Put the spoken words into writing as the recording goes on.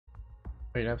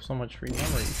Wait, I have so much free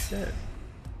memory. Shit.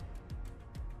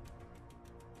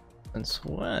 Since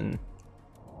when?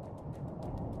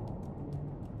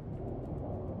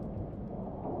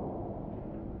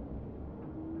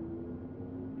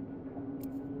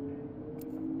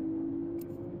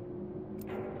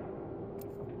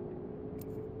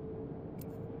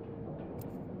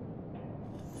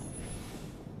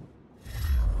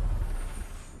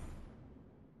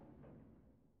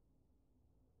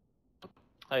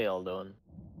 How y'all doing?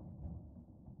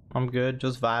 I'm good,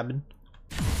 just vibing.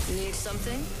 Need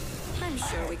something? I'm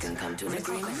sure we can come to an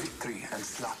agreement. Victory and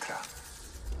slaughter.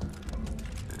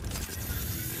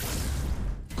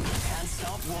 Can't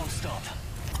stop, won't stop.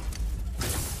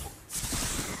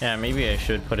 Yeah, maybe I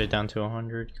should put it down to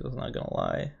 100, because I'm not gonna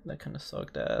lie, that kind of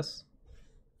sucked ass.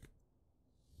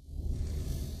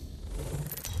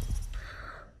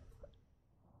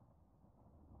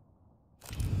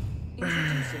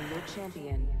 Introducing your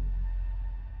champion.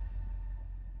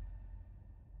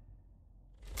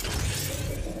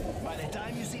 By the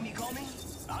time you see me coming,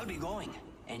 I'll be going,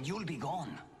 and you'll be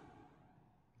gone.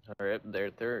 Alright,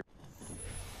 they're third.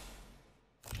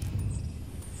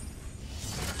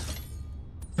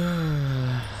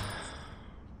 I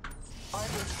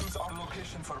will choose our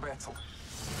location for battle.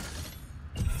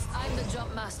 I'm the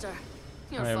jump master.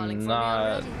 You're falling for me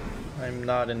already. I'm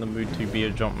not in the mood to be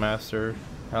a jump master.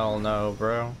 Hell no,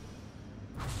 bro.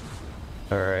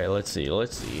 Alright, let's see.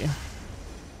 It's a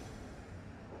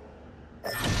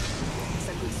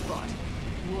good spot.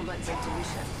 Woman's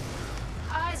intuition.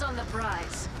 Eyes on the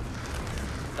prize.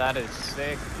 That is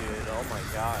sick, dude. Oh my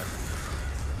god.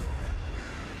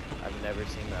 I've never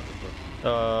seen that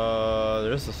before.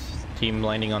 There's this team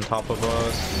landing on top of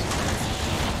us.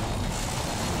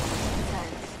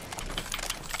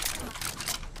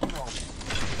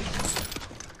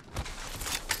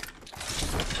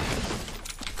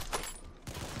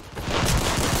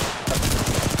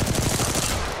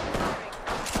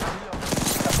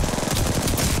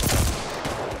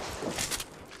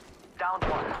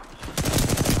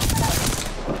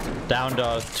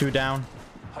 Down, two down.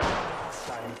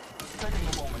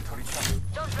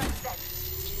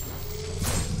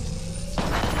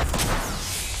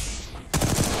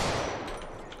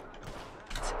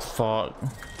 Fuck.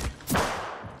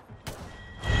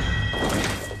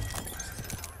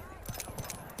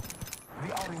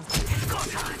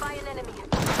 By an enemy.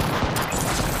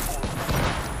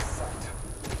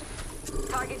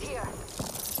 Target here.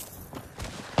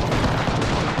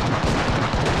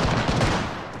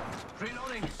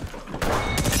 Reloading.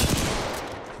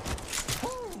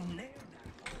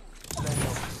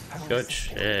 Good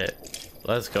shit.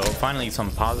 Let's go. Finally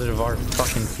some positive art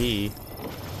fucking P.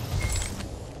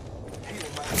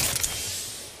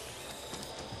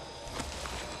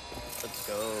 Let's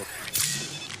go.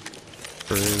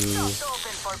 Just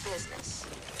open for business.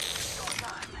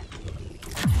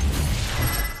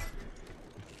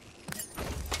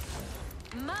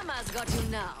 Mama's got you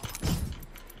now.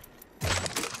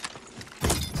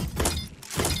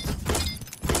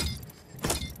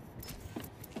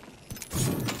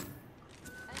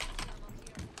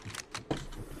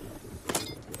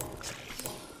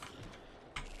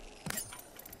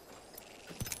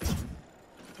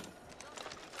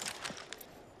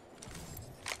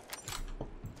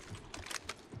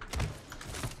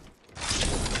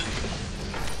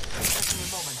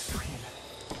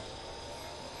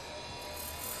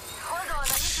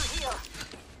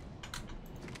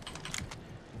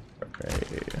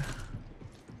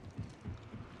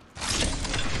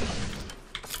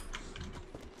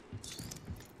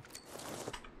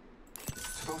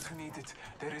 Those who need it,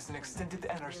 there is an extended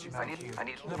energy map here. I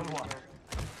need level 1.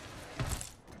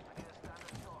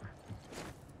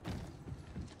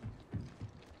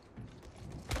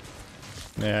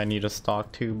 Yeah, I need a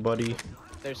stock too, buddy.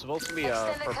 There's supposed to be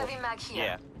a purple. Heavy mag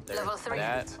here. Yeah. Level 3.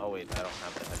 That. Oh wait, I don't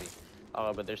have the heavy.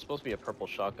 But there's supposed to be a purple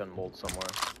shotgun bolt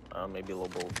somewhere. Maybe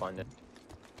Lobo will find it.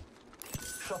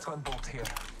 Shotgun bolt here.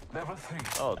 Level 3.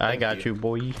 Oh, I got you,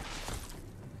 boy.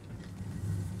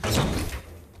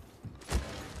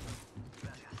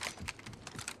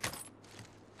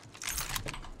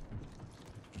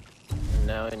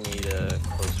 Now I need a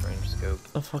close range scope.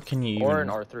 The fuck can you Or even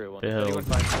an R3 one. build? Anyone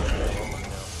finds it? Let me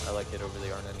know. I like it over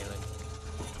the R anything.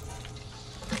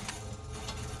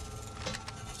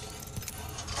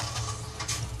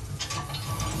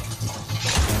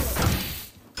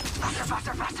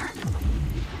 Faster.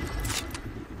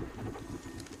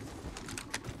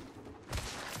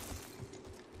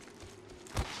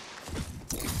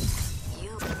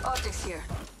 Optics here.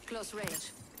 Close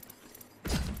range.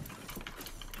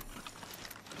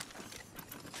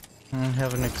 I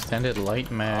have an extended light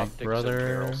mag, Optics and brother.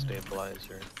 barrel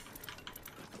stabilizer.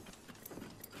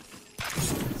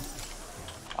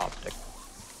 Optic.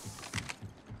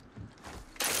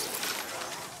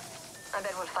 I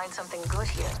bet we'll find something good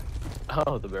here.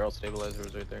 Oh, the barrel stabilizer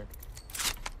was right there.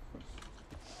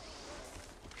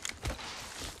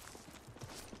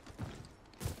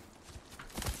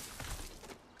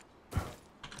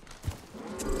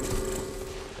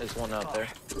 There's one out there.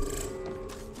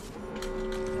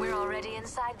 We're already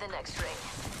inside the next ring.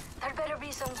 There better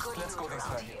be some good Let's go loot this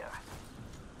around way. here.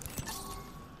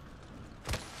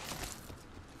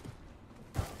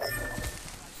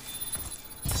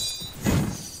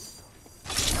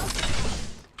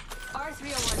 R301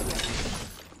 here.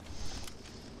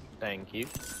 Thank you.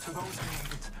 To those who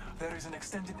need it, there is an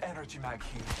extended energy mag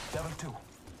here. Level 2.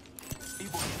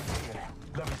 Evo here.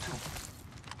 Level 2.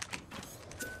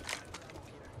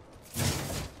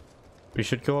 We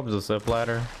should go up the zip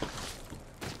ladder.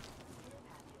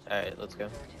 Alright, let's go.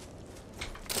 Care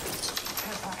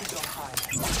package on high.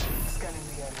 Scanning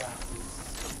the area.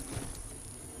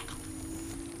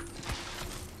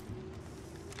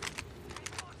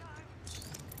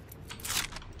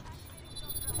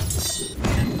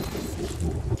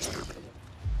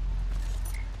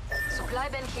 Supply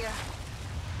bin here.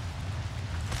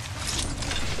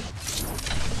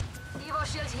 Evo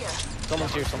shield here.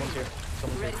 Someone's here, someone's here.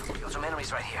 Someone's here. Ready to Some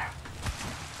enemies right here.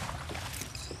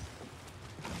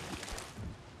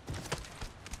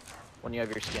 When you have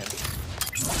your scan.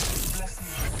 Bless me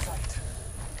in sight.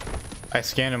 I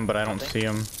scan him, but I don't see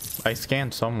him. I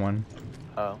scanned someone.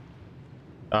 Oh,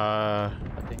 Uh, I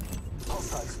think.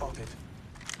 Hostile spotted.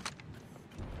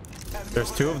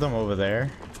 there's two of them over there.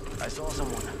 I saw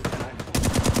someone.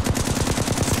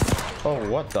 Oh,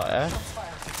 what the F? Fire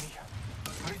at me.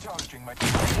 Recharging my.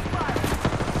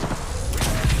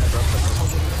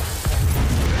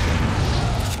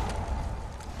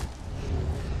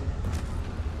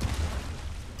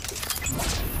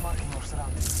 Marking your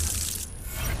surroundings.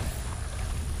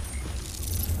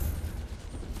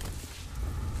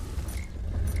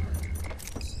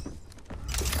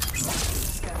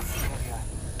 Scanning the area.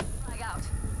 frag out.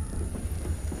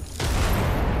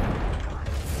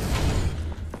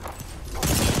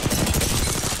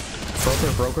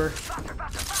 Broker.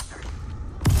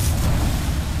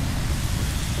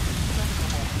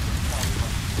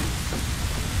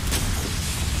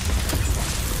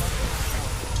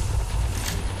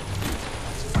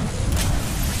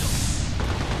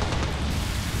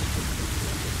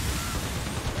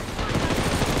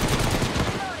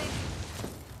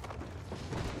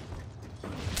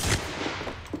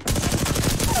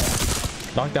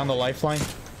 Knock down the lifeline.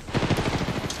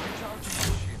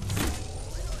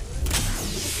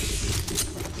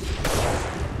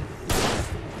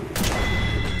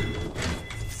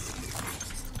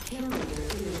 Taking a moment to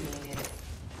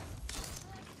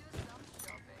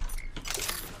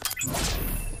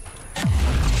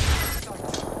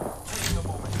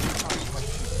recharge my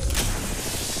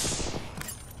shield.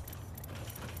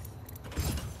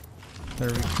 There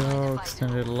we go.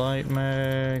 Extended light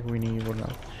mag. We need what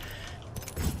else?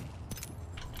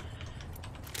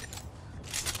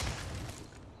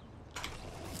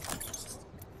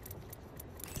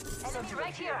 Enemy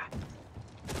right here.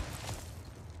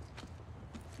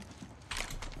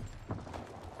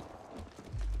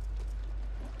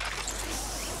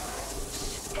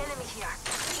 Enemy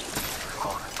here.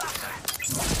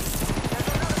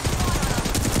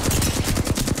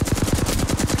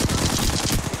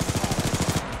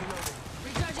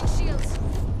 Recharging shields.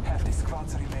 Half the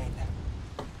squads remain.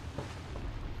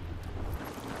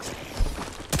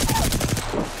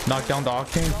 Knock down the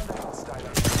octane. Down the hostile.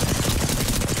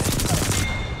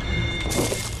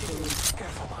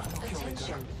 Careful, no kill leader.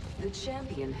 Attention. The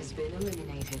champion has been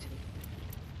eliminated.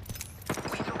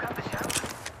 We took out the champ.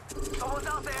 Someone's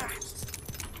out there.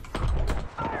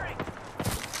 Firing.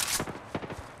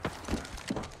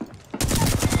 There's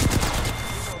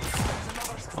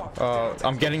another squad.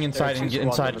 I'm getting inside and get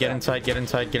inside, get inside, get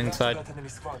inside, get inside. That enemy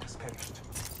squad has perished.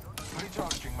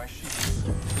 Recharging my shields.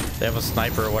 They have a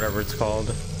sniper or whatever it's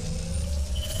called.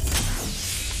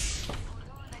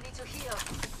 I need to heal.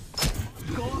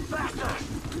 Going faster.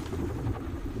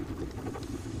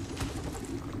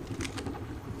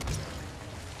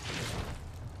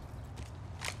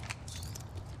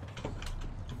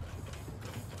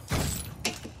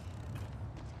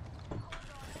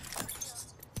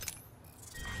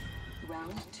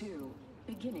 Round 2.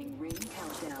 Beginning ring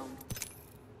countdown.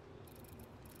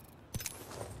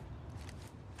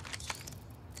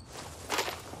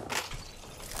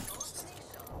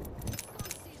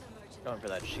 Going for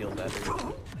that shield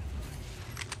battery.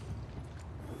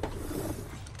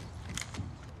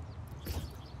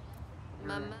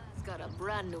 My man's got a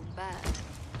brand new bag.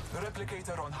 The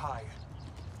replicator on high.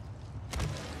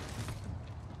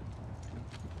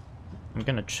 I'm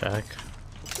gonna check.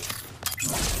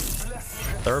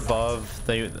 They're above.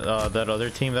 They that other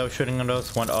team that was shooting at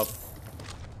us went up.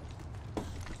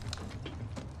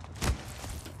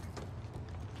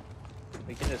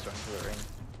 We can just run through the ring.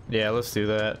 Yeah, let's do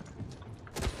that.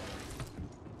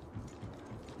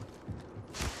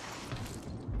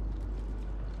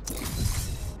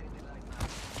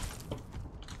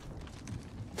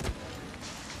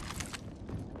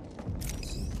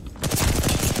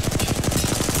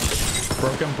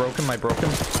 Broken, I broke him.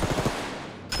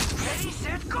 Ready,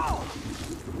 set, go!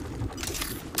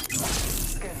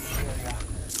 Scanning area.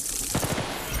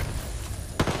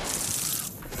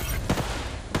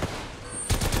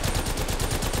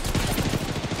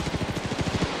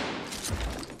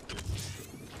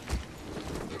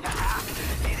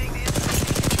 Hitting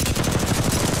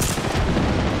this.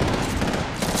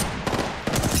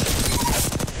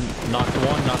 Knocked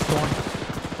one, knocked one.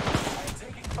 I'm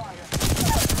taking fire.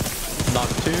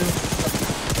 Knocked two.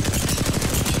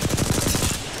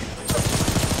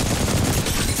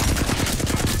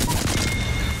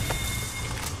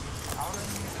 Our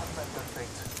enemies have met their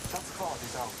fate. That squad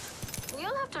is out.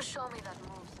 You'll have to show me that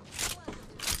move.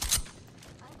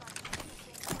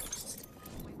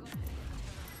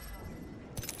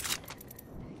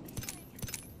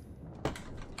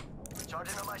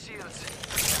 Charging on my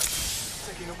shields.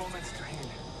 Taking a moment to heal.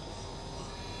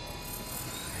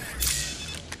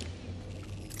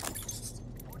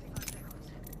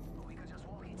 We could just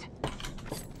walk it.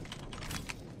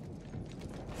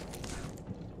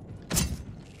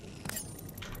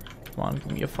 Come on,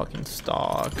 give me a fucking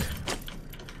stock.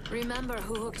 Remember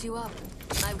who hooked you up.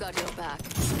 I've got your back.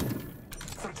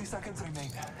 30 seconds remain.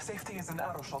 Safety is an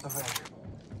arrow shot away.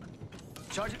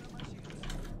 Charging on my shields.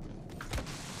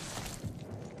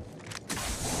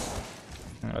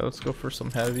 Alright, let's go for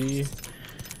some heavy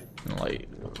and light.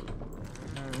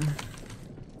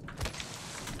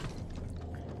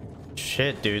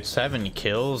 Shit, dude, 7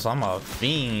 kills. I'm a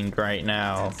fiend right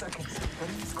now. 10 seconds. The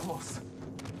ring is close.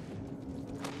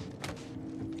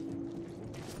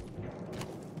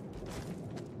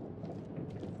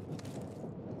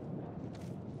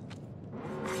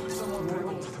 Someone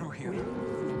traveled through here.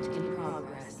 Movement in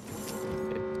progress.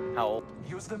 How old?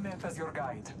 Use the map as your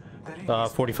guide. The ring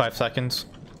is 45 seconds.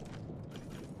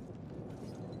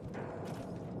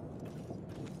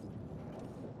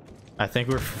 I think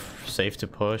we're safe to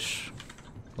push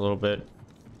a little bit.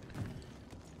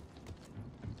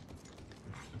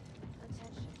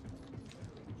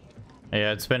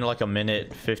 Yeah, it's been like a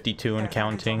minute 52 and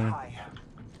counting.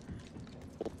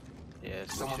 Yeah,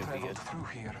 so we Someone should be traveled good. through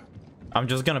here. I'm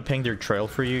just gonna ping their trail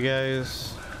for you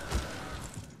guys.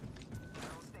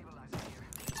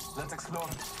 Let's explore,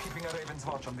 keeping a Raven's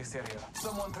watch on this area.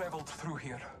 Someone traveled through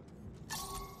here.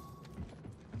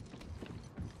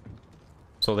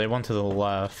 So they went to the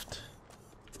left.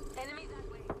 Enemy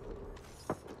that way.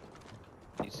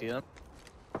 You see them?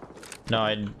 No,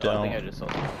 I Oh, I think I don't. just saw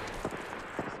them.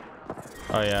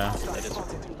 Oh yeah. They just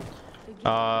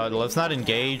Let's not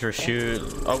engage or shoot.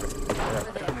 Oh,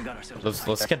 We got ourselves.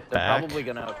 let's get They're back. probably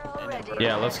gonna.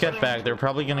 Yeah, let's get back. They're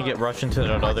probably gonna get rushed into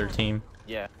that other team.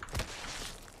 Yeah.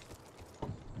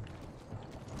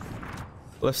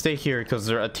 Let's stay here because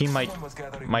a team might Someone was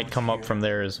gathering wood come up here. from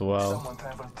there as well. Someone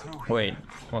traveled through here. Wait.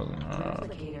 Well,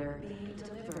 Replicator being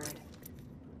delivered.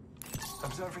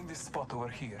 Observing this spot over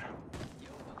here.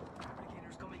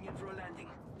 Replicators coming in for a landing.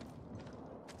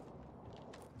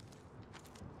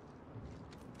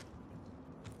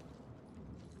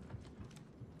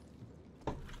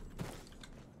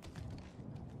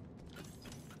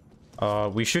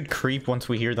 we should creep once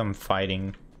we hear them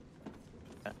fighting.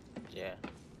 Yeah.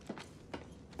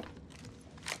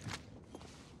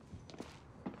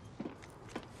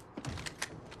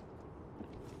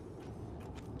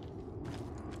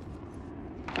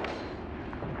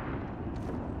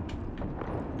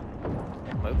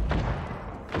 Move.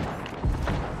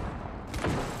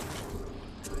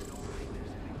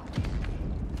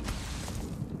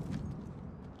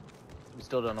 We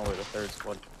still don't know where the third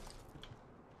squad.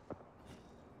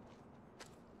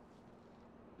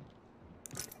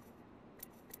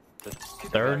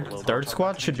 Third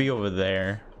squad should be over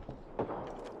there.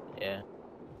 Yeah.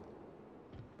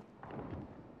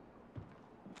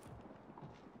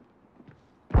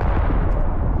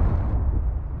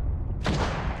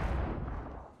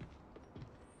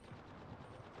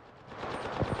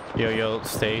 Yo,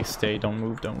 stay, don't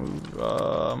move. Don't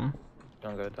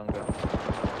go, don't go.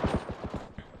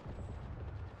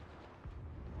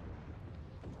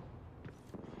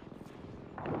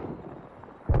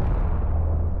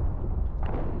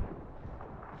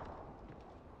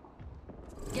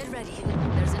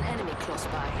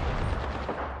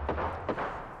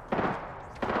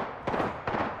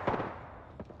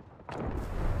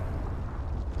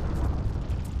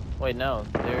 Wait, no.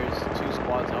 There's 2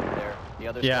 squads up there. The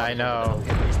other Yeah, squad I is know. over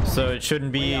the hill. So it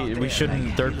shouldn't be. We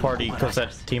shouldn't third party because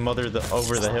that team over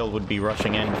the hill would be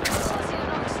rushing in.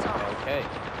 Okay.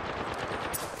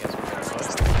 Guess we're gonna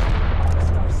push.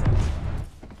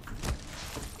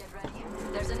 Get ready.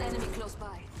 There's an enemy close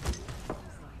by.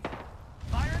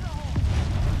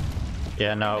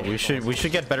 Yeah, no, we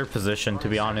should get better position, to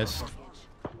be honest.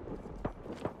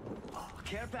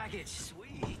 Care package,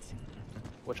 sweet.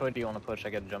 Which way do you want to push? I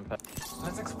get a jump pad.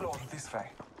 Let's explore this way.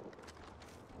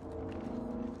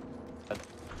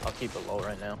 I'll keep it low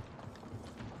right now.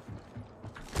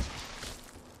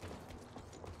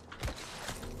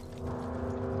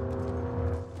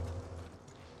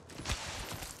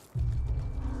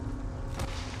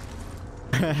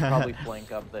 Probably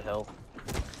flank up the hill.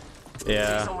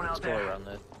 Yeah. Explore around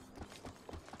this.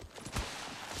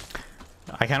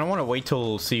 I kind of want to wait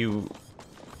till see you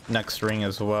next ring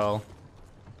as well.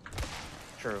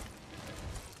 True.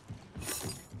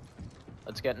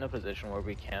 Let's get in a position where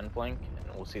we can flank,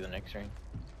 and we'll see the next ring.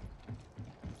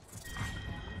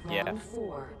 Yeah. Round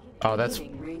 4. Oh, that's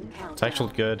Beginning ring it's countdown.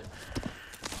 actually good.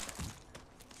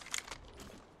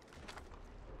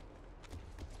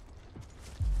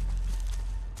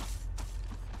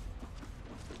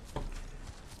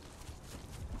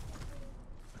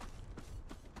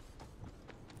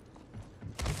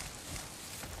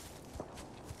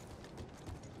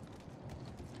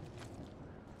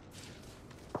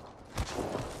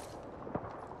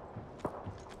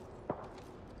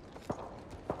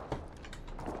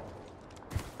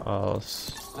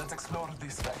 Let's explore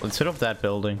this way. Let's hit up that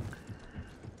building.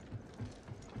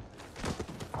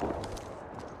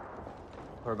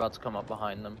 We're about to come up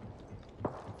behind them.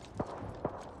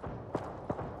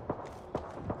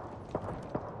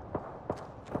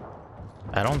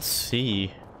 I don't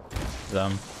see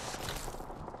them.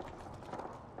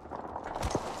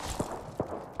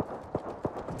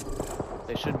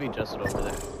 They should be just over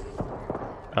there.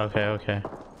 Okay, okay.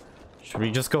 Should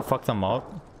we just go fuck them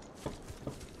up?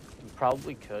 We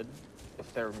probably could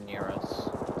if they're near us.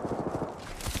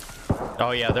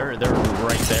 Oh yeah, they're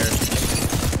right there.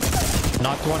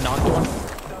 Knocked one, knocked one.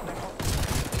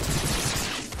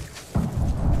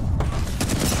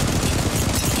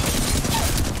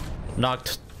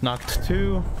 Knocked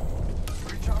 2.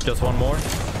 Just one more.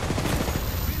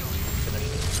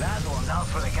 That one's out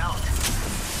for the count.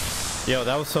 Yo,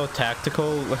 that was so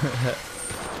tactical. It's go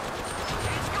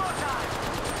time.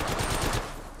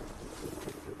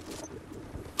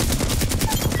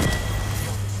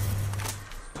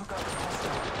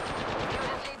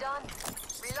 Beautifully done.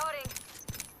 Reloading.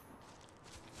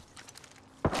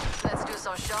 Let's do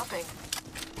some shopping.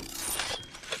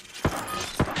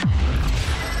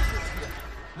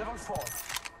 Level 4.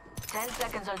 10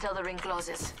 seconds until the ring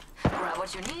closes. Grab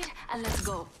what you need and let's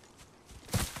go.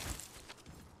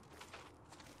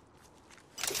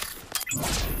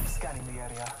 Scanning the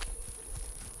area.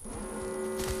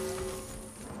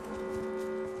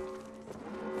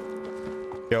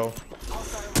 Yo.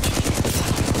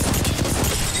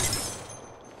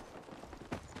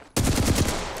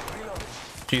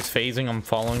 She's phasing, I'm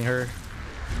following her.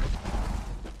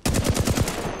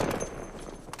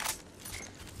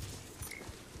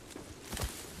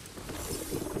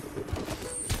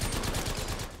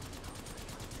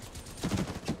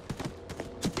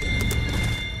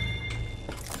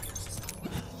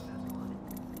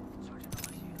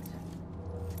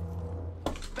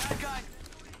 Bad guy.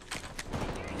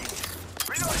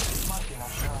 Marking our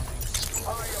surroundings. I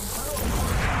am close.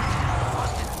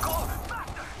 Go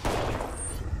faster.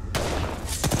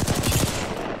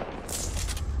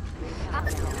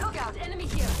 Look out, enemy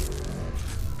here.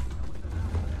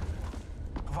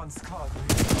 One squad.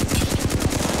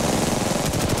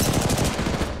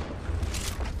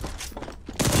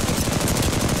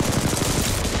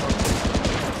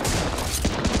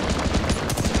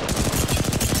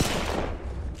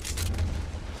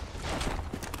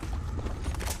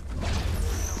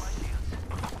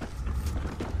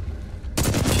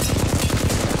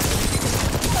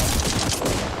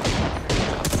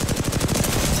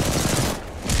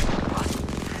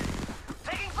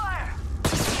 Taking fire.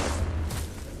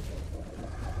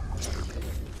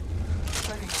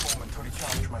 Taking a moment to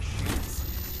recharge my shields.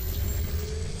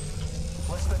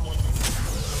 Less than 1 minute.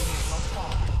 Not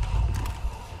far.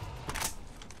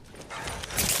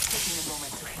 Taking a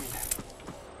moment to heal.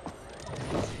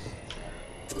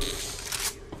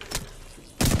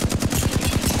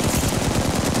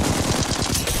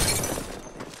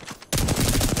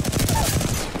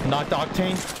 Knocked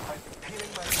Octane. I'm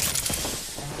healing my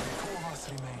shields. Only 2 of us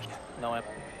remain. No,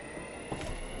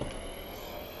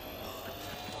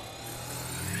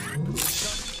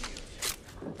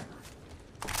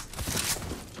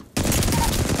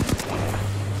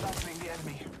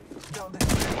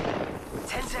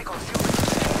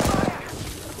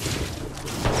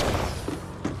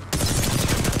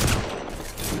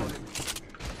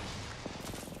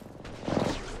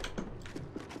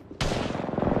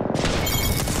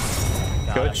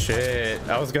 Good shit.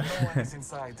 I was gonna. No one is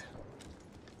inside.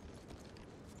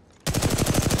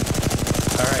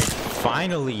 Alright,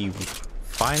 finally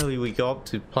we go up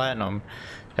to platinum.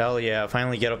 Hell yeah,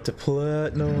 finally get up to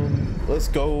platinum. Let's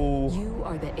go. You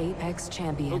are the Apex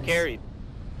champions. Who carried?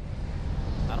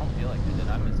 I don't feel like I did.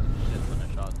 I missed a shit ton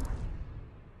of shots.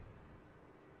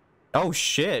 Oh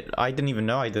shit, I didn't even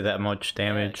know I did that much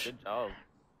damage. Yeah, good job.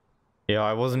 Yeah,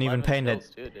 I wasn't even 11 paying it. kills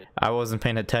too, dude. I wasn't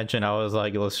paying attention. I was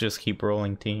like, let's just keep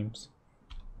rolling teams.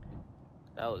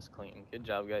 That was clean. Good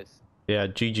job, guys. Yeah,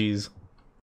 GG's.